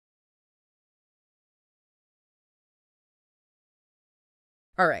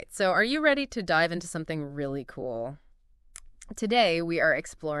All right, so are you ready to dive into something really cool? Today, we are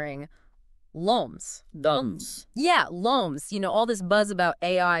exploring LOLLMS. LOLLMS. Yeah, LOLLMS. All this buzz about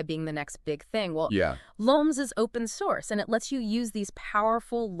AI being the next big thing. Well, Yeah, LOLLMS is open source, and it lets you use these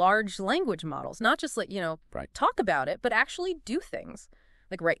powerful large language models, not just right. talk about it, but actually do things.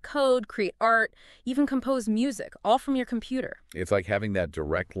 Like write code, create art, even compose music, all from your computer. It's like having that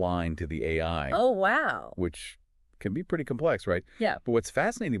direct line to the AI, Oh, wow. which can be pretty complex, right? Yeah. But what's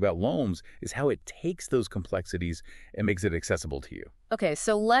fascinating about LOLLMS is how it takes those complexities and makes it accessible to you. Okay,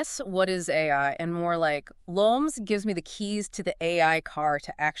 so less what is AI and more like LOLLMS gives me the keys to the AI car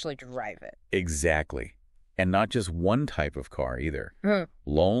to actually drive it. Exactly. And not just one type of car either. Hmm.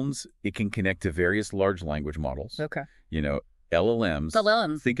 LOLLMS, it can connect to various large language models. Okay. LLMs.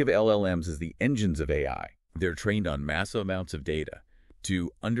 LLMs. Think of LLMs as the engines of AI. They're trained on massive amounts of data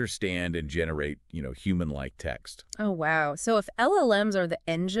to understand and generate, human-like text. Oh, wow. So if LLMs are the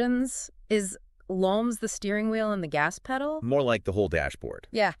engines, is LOLLMS the steering wheel and the gas pedal? More like the whole dashboard.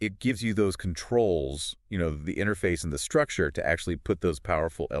 Yeah. It gives you those controls, the interface and the structure to actually put those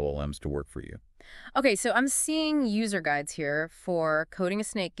powerful LLMs to work for you. Okay, so I'm seeing user guides here for coding a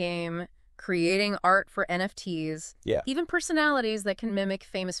snake game, creating art for NFTs, Yeah. even personalities that can mimic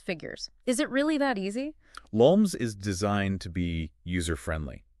famous figures. Is it really that easy? LOLLMS is designed to be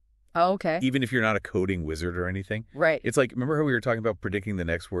user-friendly. Oh, okay. Even if you're not a coding wizard or anything. Right. It's like, remember how we were talking about predicting the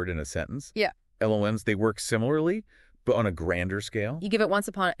next word in a sentence? Yeah. LLMs, they work similarly, but on a grander scale. You give it once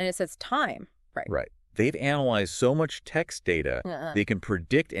upon and it says time. Right. Right. They've analyzed so much text data, they can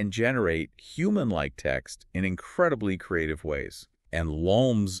predict and generate human-like text in incredibly creative ways. And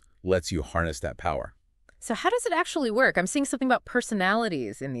LOLLMS lets you harness that power. So how does it actually work? I'm seeing something about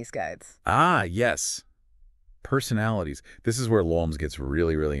personalities in these guides. Ah, yes. Personalities. This is where LOLLMS gets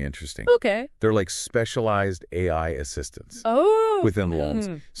really, really interesting. Okay. They're like specialized AI assistants Oh. within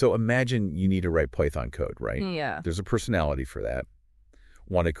LOLLMS. So imagine you need to write Python code, right? Yeah. There's a personality for that.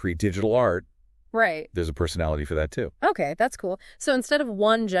 Want to create digital art? Right. There's a personality for that too. Okay, that's cool. So instead of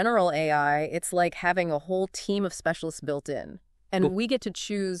one general AI, it's like having a whole team of specialists built in. And Cool. we get to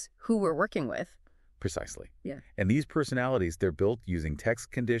choose who we're working with. Precisely. Yeah. And these personalities, they're built using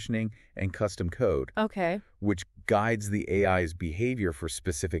text conditioning and custom code, Okay. which guides the AI's behavior for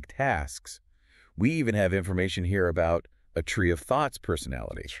specific tasks. We even have information here about a tree of thoughts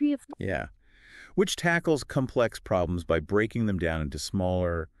personality. Tree of... Yeah. Which tackles complex problems by breaking them down into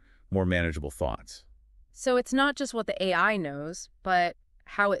smaller, more manageable thoughts. So it's not just what the AI knows, but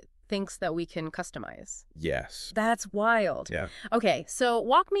how it thinks that we can customize. Yes. That's wild. Yeah. Okay, so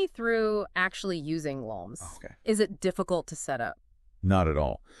walk me through actually using LOLLMS. Okay. Is it difficult to set up? Not at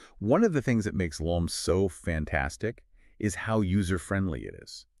all. One of the things that makes LOLLMS so fantastic is how user-friendly it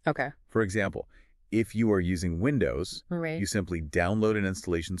is. Okay. For example, if you are using Windows, Right. you simply download an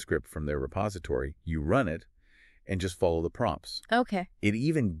installation script from their repository, you run it, and just follow the prompts. Okay. It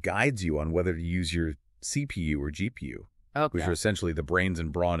even guides you on whether to use your CPU or GPU, Okay. which are essentially the brains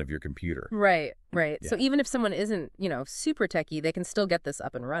and brawn of your computer. Right, right. So Yeah. even if someone isn't, super techie, they can still get this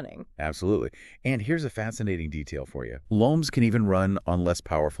up and running. Absolutely. And here's a fascinating detail for you. LOLLMS can even run on less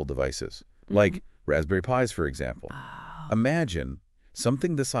powerful devices, like Raspberry Pis, for example. Oh. Imagine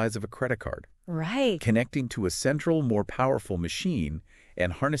something the size of a credit card, Right. connecting to a central, more powerful machine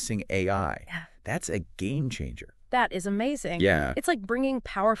and harnessing AI. Yeah. That's a game changer. That is amazing. Yeah. It's like bringing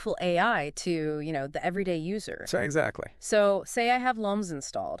powerful AI to, the everyday user. So exactly. So say I have LOLLMS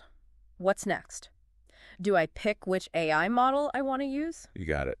installed. What's next? Do I pick which AI model I want to use? You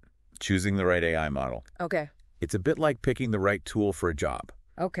got it. Choosing the right AI model. Okay. It's a bit like picking the right tool for a job.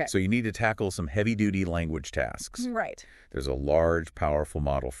 Okay. So you need to tackle some heavy-duty language tasks. Right. There's a large, powerful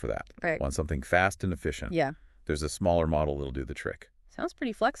model for that. Right. Want something fast and efficient. Yeah. There's a smaller model that'll do the trick. Sounds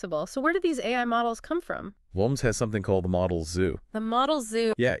pretty flexible. So where do these AI models come from? LOLLMS has something called the Model Zoo. The Model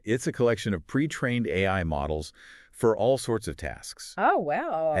Zoo. Yeah, it's a collection of pre-trained AI models for all sorts of tasks. Oh,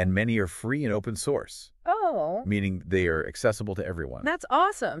 wow. And many are free and open source, Oh, meaning they are accessible to everyone. that's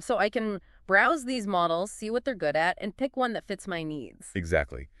awesome. So I can browse these models, see what they're good at, and pick one that fits my needs.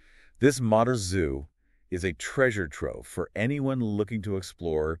 Exactly. This Model Zoo is a treasure trove for anyone looking to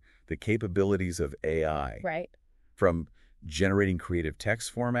explore the capabilities of AI. Right. From generating creative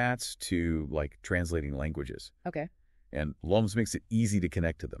text formats to, translating languages. Okay. And LOLLMS makes it easy to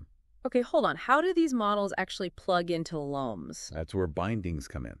connect to them. Okay, hold on. How do these models actually plug into LOLLMS? That's where bindings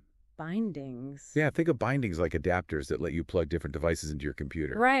come in. Bindings. Yeah, think of bindings like adapters that let you plug different devices into your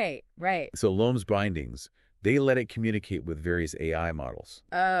computer. Right, right. So LOLLMS bindings, they let it communicate with various AI models,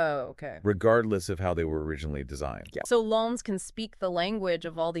 Oh, okay. regardless of how they were originally designed. Yeah. So LOLLMS can speak the language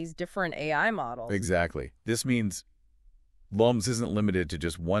of all these different AI models. Exactly. This means LOLLMS isn't limited to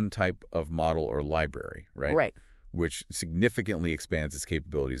just one type of model or library, right? Right. Which significantly expands its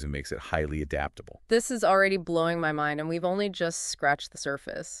capabilities and makes it highly adaptable. This is already blowing my mind, and we've only just scratched the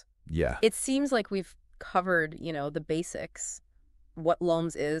surface. Yeah. It seems like we've covered, the basics, what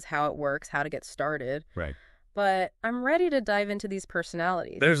LOLLMS is, how it works, how to get started. Right. But I'm ready to dive into these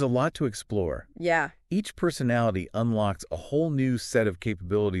personalities. There's a lot to explore. Yeah. Each personality unlocks a whole new set of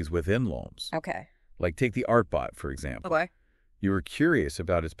capabilities within LOLLMS. Okay. Like take the ArtBot, for example. Okay. You were curious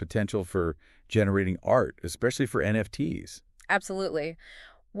about its potential for generating art, especially for NFTs. Absolutely.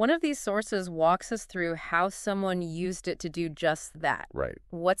 One of these sources walks us through how someone used it to do just that. Right.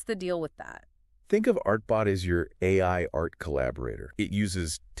 What's the deal with that? Think of ArtBot as your AI art collaborator. It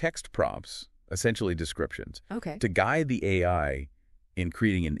uses text prompts, essentially descriptions, Okay. to guide the AI in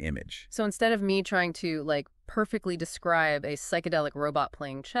creating an image. So instead of me trying to, perfectly describe a psychedelic robot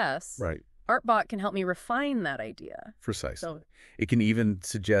playing chess, Right. ArtBot can help me refine that idea. Precisely. So, It can even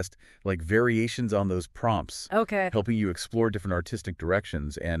suggest variations on those prompts, okay. helping you explore different artistic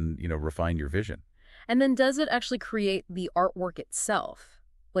directions and, refine your vision. And then does it actually create the artwork itself?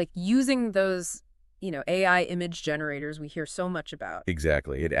 Using those, AI image generators we hear so much about.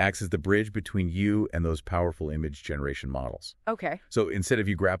 Exactly. It acts as the bridge between you and those powerful image generation models. Okay. So instead of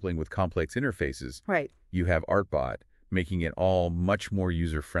you grappling with complex interfaces, Right. you have ArtBot, making it all much more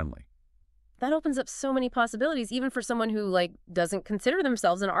user-friendly. That opens up so many possibilities, even for someone who, doesn't consider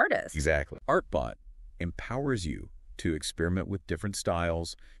themselves an artist. Exactly. ArtBot empowers you to experiment with different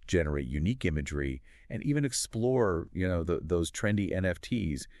styles, generate unique imagery, and even explore, those trendy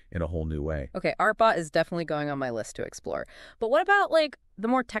NFTs in a whole new way. Okay, ArtBot is definitely going on my list to explore. But what about, the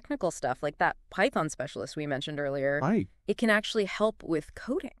more technical stuff, like that Python specialist we mentioned earlier? Right. It can actually help with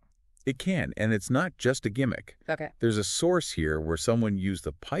coding. It can, and it's not just a gimmick. Okay. There's a source here where someone used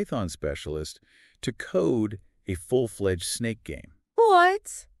the Python specialist to code a full-fledged snake game.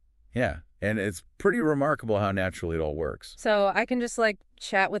 What? Yeah, and it's pretty remarkable how naturally it all works. So I can just,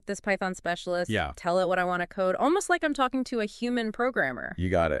 chat with this Python specialist, Yeah. tell it what I want to code, almost like I'm talking to a human programmer. You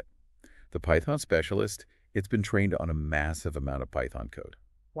got it. The Python specialist, it's been trained on a massive amount of Python code.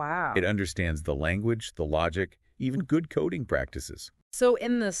 Wow. It understands the language, the logic, even good coding practices. So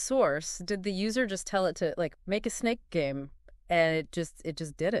in the source, did the user just tell it to, make a snake game, and it just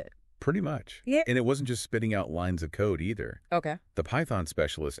did it? Pretty much. Yeah. And it wasn't just spitting out lines of code either. Okay. The Python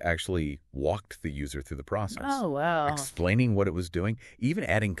specialist actually walked the user through the process. Oh, wow. Explaining what it was doing, even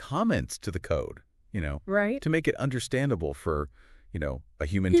adding comments to the code, Right. to make it understandable for, a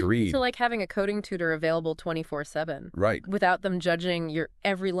human to read. So having a coding tutor available 24/7. Right. Without them judging your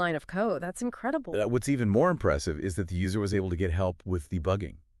every line of code. That's incredible. What's even more impressive is that the user was able to get help with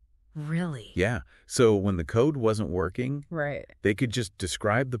debugging. Really? Yeah. So when the code wasn't working, Right. they could just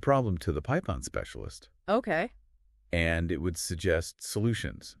describe the problem to the Python specialist, Okay. and it would suggest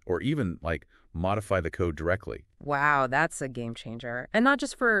solutions or even modify the code directly. Wow, that's a game changer. And not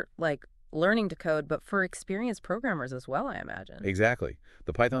just for learning to code, but for experienced programmers as well, I imagine. Exactly.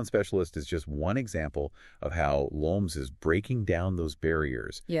 The Python specialist is just one example of how LOLLMS is breaking down those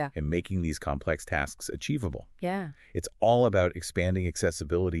barriers Yeah. and making these complex tasks achievable. Yeah. It's all about expanding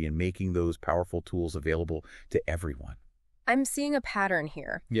accessibility and making those powerful tools available to everyone. I'm seeing a pattern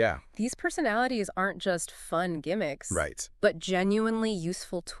here. Yeah. These personalities aren't just fun gimmicks, Right. but genuinely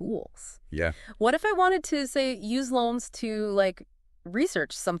useful tools. Yeah. What if I wanted to, say, use LOLLMS to,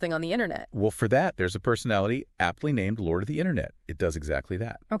 research something on the internet? Well, for that, there's a personality aptly named Lord of the Internet. It does exactly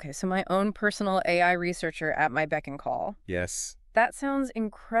that. Okay, so my own personal AI researcher at my beck and call. Yes. That sounds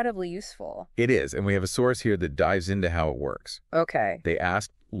incredibly useful. It is, and we have a source here that dives into how it works. Okay. They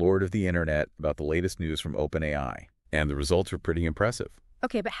asked Lord of the Internet about the latest news from OpenAI, and the results are pretty impressive.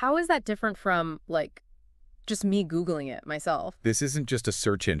 Okay, but how is that different from, just me Googling it myself? This isn't just a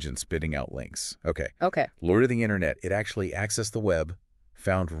search engine spitting out links. Okay. Okay. Lord of the Internet, it actually accessed the web,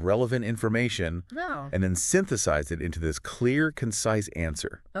 found relevant information, No. and then synthesized it into this clear, concise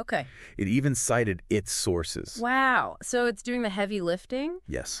answer. Okay. It even cited its sources. Wow. So it's doing the heavy lifting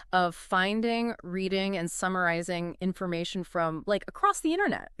Yes, of finding, reading, and summarizing information from, across the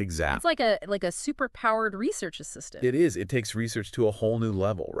internet. exactly. It's like a super-powered research assistant. It is. It takes research to a whole new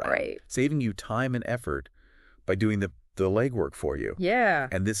level, right? Right. Saving you time and effort by doing the legwork for you. Yeah.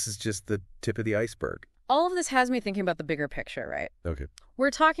 And this is just the tip of the iceberg. All of this has me thinking about the bigger picture, right? Okay. We're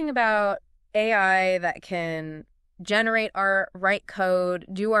talking about AI that can generate our write code,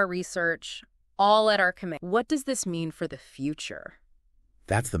 do our research, all at our command. What does this mean for the future?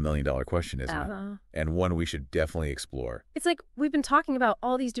 That's the million-dollar question, isn't it? And one we should definitely explore. It's like we've been talking about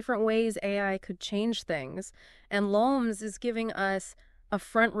all these different ways AI could change things, and LOLLMS is giving us a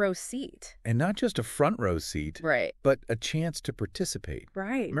front row seat. And not just a front row seat, Right. but a chance to participate.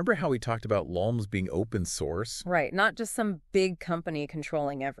 Right. Remember how we talked about LOLLMS being open source? Right. Not just some big company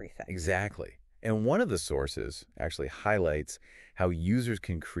controlling everything. Exactly. And one of the sources actually highlights how users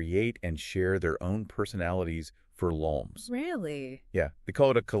can create and share their own personalities for LOLLMS. Really? Yeah, they call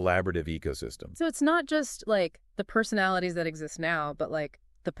it a collaborative ecosystem. So it's not just like the personalities that exist now, but like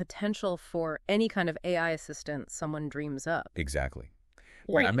the potential for any kind of AI assistant someone dreams up. Exactly.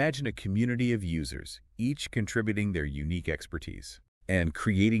 Right. Imagine a community of users, each contributing their unique expertise and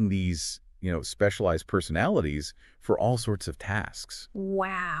creating these, specialized personalities for all sorts of tasks.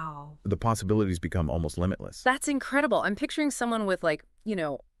 Wow. The possibilities become almost limitless. That's incredible. I'm picturing someone with like,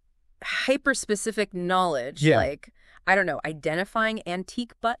 hyper-specific knowledge, Yeah. like, I don't know, identifying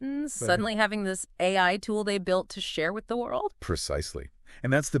antique buttons, Right. suddenly having this AI tool they built to share with the world. Precisely.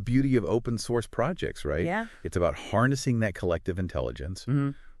 And that's the beauty of open source projects, right? Yeah. It's about harnessing that collective intelligence,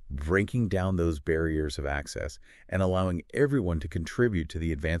 breaking down those barriers of access, and allowing everyone to contribute to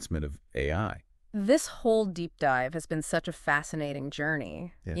the advancement of AI. This whole deep dive has been such a fascinating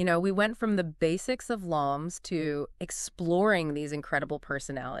journey. Yeah. We went from the basics of LOLLMS to exploring these incredible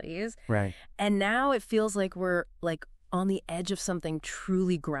personalities. Right. And now it feels like we're like on the edge of something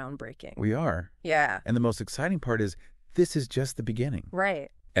truly groundbreaking. We are. Yeah. And the most exciting part is this is just the beginning.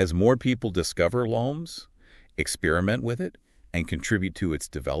 Right. As more people discover LOLLMS, experiment with it, and contribute to its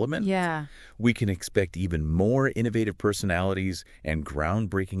development, Yeah. we can expect even more innovative personalities and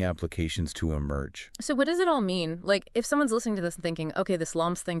groundbreaking applications to emerge. So what does it all mean? Like, if someone's listening to this and thinking, okay, this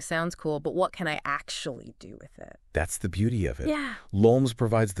LOLLMS thing sounds cool, but what can I actually do with it? That's the beauty of it. Yeah. LOLLMS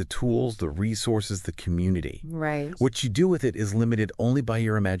provides the tools, the resources, the community. Right. What you do with it is limited only by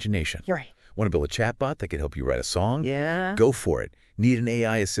your imagination. You're right. Want to build a chatbot that can help you write a song? Yeah. Go for it. Need an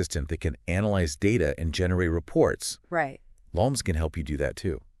AI assistant that can analyze data and generate reports? Right. LOLLMS can help you do that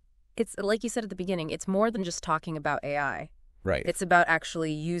too. It's like you said at the beginning, it's more than just talking about AI. Right. It's about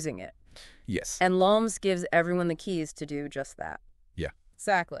actually using it. Yes. And LOLLMS gives everyone the keys to do just that. Yeah.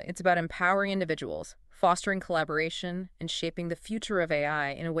 Exactly. It's about empowering individuals, fostering collaboration, and shaping the future of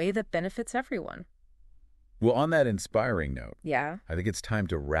AI in a way that benefits everyone. Well, on that inspiring note, Yeah. I think it's time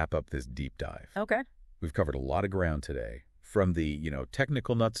to wrap up this deep dive. Okay. We've covered a lot of ground today, from the,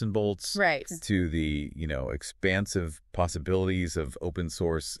 technical nuts and bolts Right. to the, expansive possibilities of open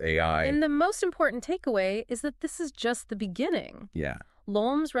source AI. And the most important takeaway is that this is just the beginning. Yeah.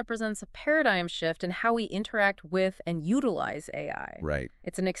 LOLLMS represents a paradigm shift in how we interact with and utilize AI. Right.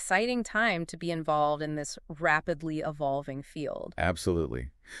 It's an exciting time to be involved in this rapidly evolving field.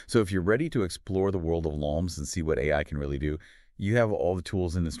 Absolutely. So if you're ready to explore the world of LOLLMS and see what AI can really do, you have all the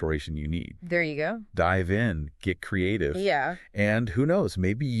tools and inspiration you need. There you go. Dive in, get creative. Yeah. And who knows,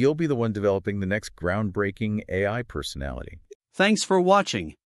 maybe you'll be the one developing the next groundbreaking AI personality. Thanks for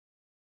watching.